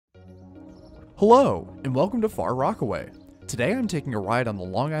Hello, and welcome to Far Rockaway. Today I'm taking a ride on the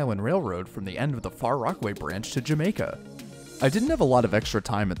Long Island Railroad from the end of the Far Rockaway branch to Jamaica. I didn't have a lot of extra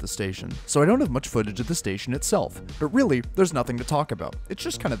time at the station, so I don't have much footage of the station itself, but really, there's nothing to talk about. It's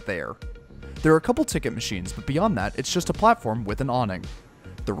just kind of there. There are a couple ticket machines, but beyond that, it's just a platform with an awning.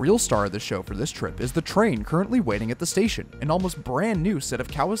 The real star of the show for this trip is the train currently waiting at the station, an almost brand new set of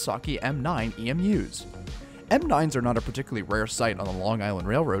Kawasaki M9 EMUs. M9s are not a particularly rare sight on the Long Island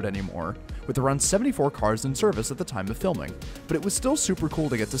Railroad anymore, with around 74 cars in service at the time of filming, but it was still super cool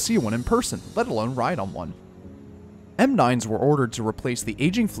to get to see one in person, let alone ride on one. M9s were ordered to replace the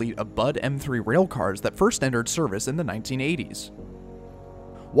aging fleet of Bud M3 rail cars that first entered service in the 1980s.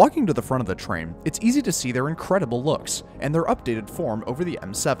 Walking to the front of the train, it's easy to see their incredible looks and their updated form over the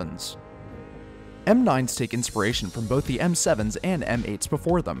M7s. M9s take inspiration from both the M7s and M8s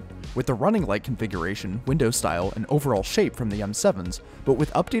before them, with the running light configuration, window style, and overall shape from the M7s, but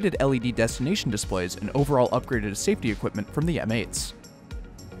with updated LED destination displays and overall upgraded safety equipment from the M8s.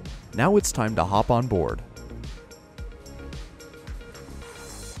 Now it's time to hop on board.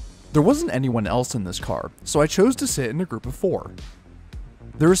 There wasn't anyone else in this car, so I chose to sit in a group of 4.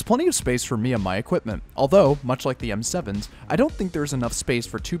 There is plenty of space for me and my equipment, although, much like the M7s, I don't think there is enough space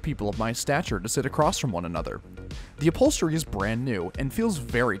for 2 people of my stature to sit across from one another. The upholstery is brand new and feels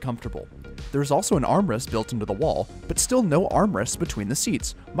very comfortable. There is also an armrest built into the wall, but still no armrests between the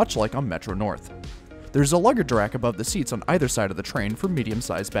seats, much like on Metro North. There's a luggage rack above the seats on either side of the train for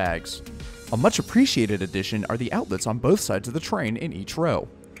medium-sized bags. A much appreciated addition are the outlets on both sides of the train in each row.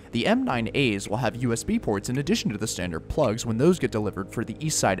 The M9As will have USB ports in addition to the standard plugs when those get delivered for the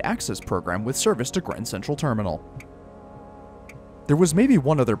East Side Access program with service to Grand Central Terminal. There was maybe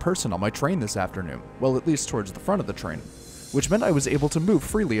one other person on my train this afternoon, well, at least towards the front of the train, which meant I was able to move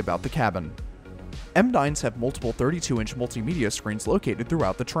freely about the cabin. M9s have multiple 32-inch multimedia screens located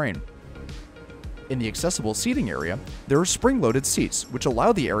throughout the train. In the accessible seating area, there are spring-loaded seats, which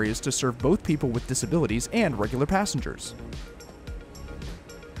allow the areas to serve both people with disabilities and regular passengers.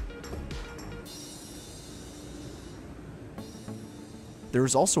 There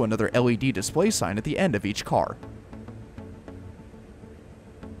is also another LED display sign at the end of each car.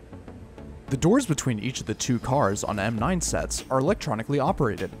 The doors between each of the 2 cars on M9 sets are electronically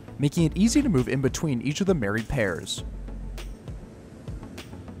operated, making it easy to move in between each of the married pairs.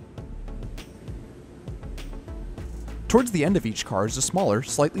 Towards the end of each car is a smaller,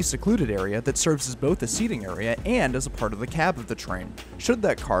 slightly secluded area that serves as both a seating area and as a part of the cab of the train, should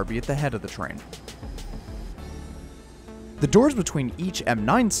that car be at the head of the train. The doors between each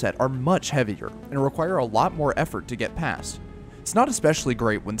M9 set are much heavier and require a lot more effort to get past. It's not especially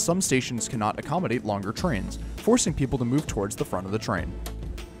great when some stations cannot accommodate longer trains, forcing people to move towards the front of the train.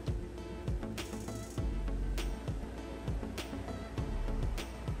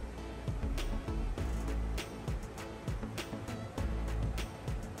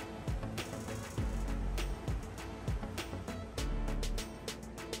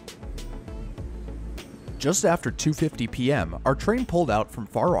 Just after 2:50 p.m., our train pulled out from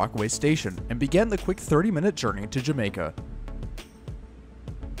Far Rockaway Station and began the quick 30-minute journey to Jamaica.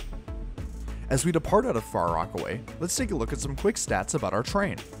 As we depart out of Far Rockaway, let's take a look at some quick stats about our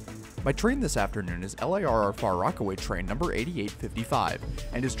train. My train this afternoon is LIRR Far Rockaway train number 8855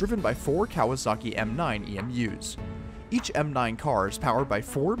 and is driven by 4 Kawasaki M9 EMUs. Each M9 car is powered by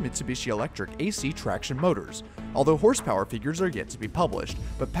 4 Mitsubishi Electric AC traction motors, although horsepower figures are yet to be published,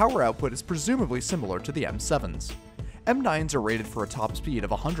 but power output is presumably similar to the M7s. M9s are rated for a top speed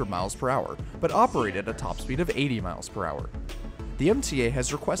of 100 miles per hour, but operate at a top speed of 80 miles per hour. The MTA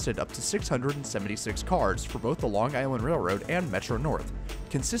has requested up to 676 cars for both the Long Island Railroad and Metro North,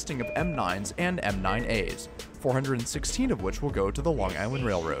 consisting of M9s and M9As, 416 of which will go to the Long Island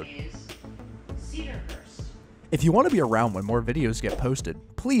Railroad. If you want to be around when more videos get posted,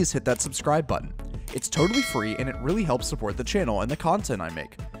 please hit that subscribe button. It's totally free and it really helps support the channel and the content I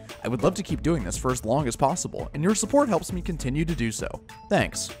make. I would love to keep doing this for as long as possible, and your support helps me continue to do so.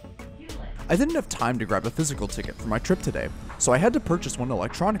 Thanks. I didn't have time to grab a physical ticket for my trip today, so I had to purchase one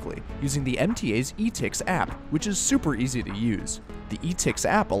electronically using the MTA's eTix app, which is super easy to use. The eTix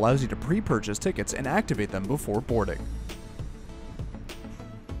app allows you to pre-purchase tickets and activate them before boarding.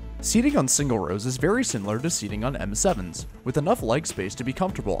 Seating on single rows is very similar to seating on M7s, with enough leg space to be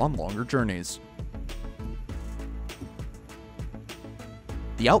comfortable on longer journeys.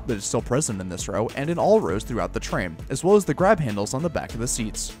 The outlet is still present in this row and in all rows throughout the train, as well as the grab handles on the back of the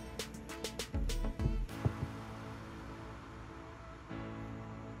seats.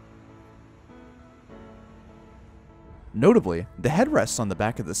 Notably, the headrests on the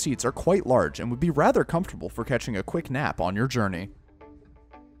back of the seats are quite large and would be rather comfortable for catching a quick nap on your journey.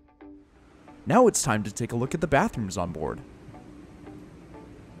 Now it's time to take a look at the bathrooms on board.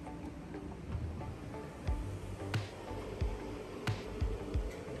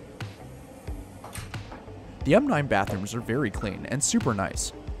 The M9 bathrooms are very clean and super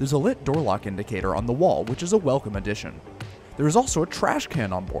nice. There's a lit door lock indicator on the wall, which is a welcome addition. There is also a trash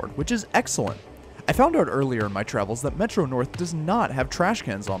can on board, which is excellent. I found out earlier in my travels that Metro North does not have trash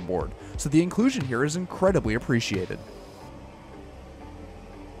cans on board, so the inclusion here is incredibly appreciated.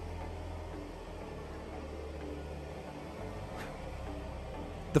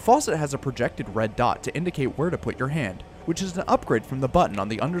 The faucet has a projected red dot to indicate where to put your hand, which is an upgrade from the button on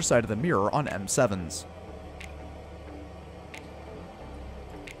the underside of the mirror on M7s.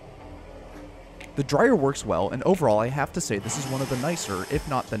 The dryer works well, and overall I have to say this is one of the nicer, if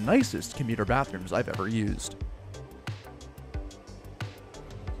not the nicest, commuter bathrooms I've ever used.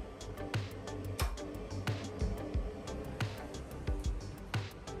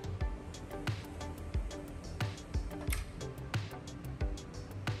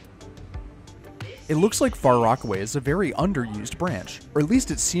 It looks like FAR Rockaway is a very underused branch, or at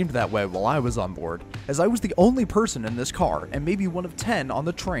least it seemed that way while I was on board, as I was the only person in this car and maybe one of 10 on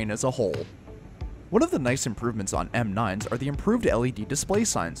the train as a whole. One of the nice improvements on M9s are the improved LED display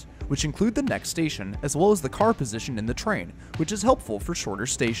signs, which include the next station as well as the car position in the train, which is helpful for shorter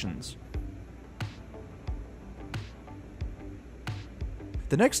stations.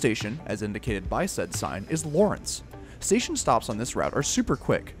 The next station, as indicated by said sign, is Lawrence. Station stops on this route are super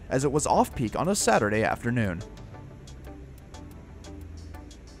quick, as it was off-peak on a Saturday afternoon.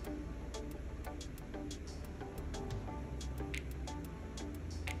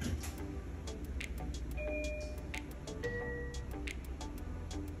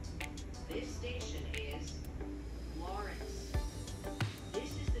 This station is Lawrence. This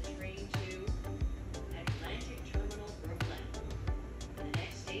is the train to Atlantic Terminal, Brooklyn. The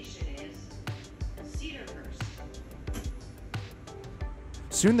next station is Cedarhurst.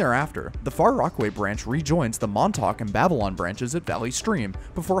 Soon thereafter, the FAR Rockaway branch rejoins the Montauk and Babylon branches at Valley Stream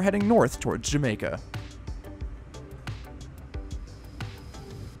before heading north towards Jamaica.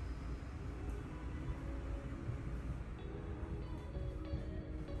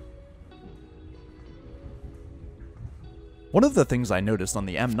 One of the things I noticed on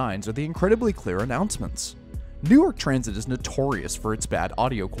the M9s are the incredibly clear announcements. New York Transit is notorious for its bad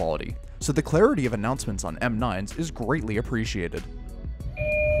audio quality, so the clarity of announcements on M9s is greatly appreciated.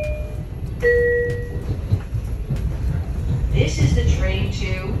 This is the train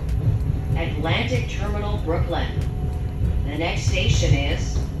to Atlantic Terminal, Brooklyn. The next station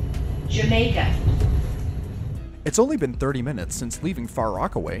is Jamaica. It's only been 30 minutes since leaving FAR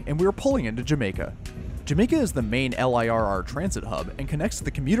Rockaway and we are pulling into Jamaica. Jamaica is the main LIRR transit hub and connects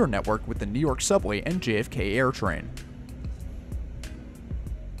the commuter network with the New York subway and JFK AirTrain.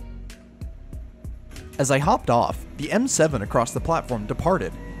 As I hopped off, the M7 across the platform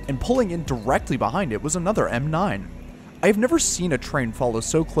departed, and pulling in directly behind it was another M9. I have never seen a train follow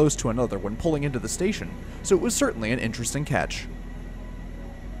so close to another when pulling into the station, so it was certainly an interesting catch.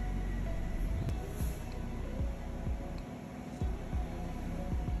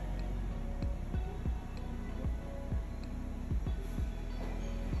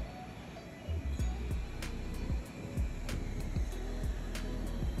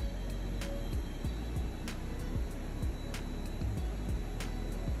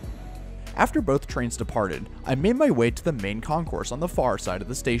 After both trains departed, I made my way to the main concourse on the far side of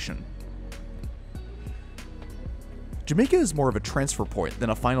the station. Jamaica is more of a transfer point than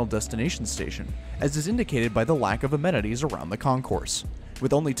a final destination station, as is indicated by the lack of amenities around the concourse,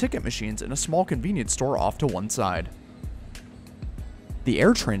 with only ticket machines and a small convenience store off to one side. The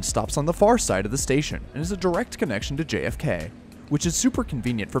AirTrain stops on the far side of the station and is a direct connection to JFK, which is super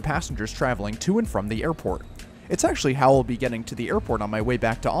convenient for passengers traveling to and from the airport. It's actually how I'll be getting to the airport on my way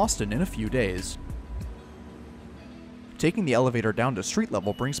back to Austin in a few days. Taking the elevator down to street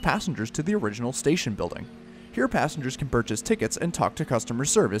level brings passengers to the original station building. Here passengers can purchase tickets and talk to customer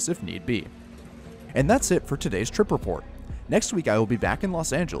service if need be. And that's it for today's trip report. Next week I will be back in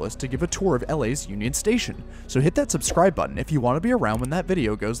Los Angeles to give a tour of LA's Union Station, so hit that subscribe button if you want to be around when that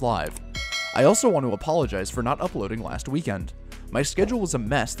video goes live. I also want to apologize for not uploading last weekend. My schedule was a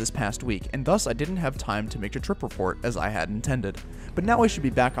mess this past week, and thus I didn't have time to make a trip report as I had intended, but now I should be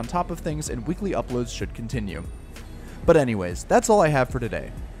back on top of things and weekly uploads should continue. But anyways, that's all I have for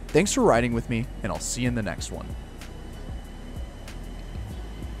today. Thanks for riding with me, and I'll see you in the next one.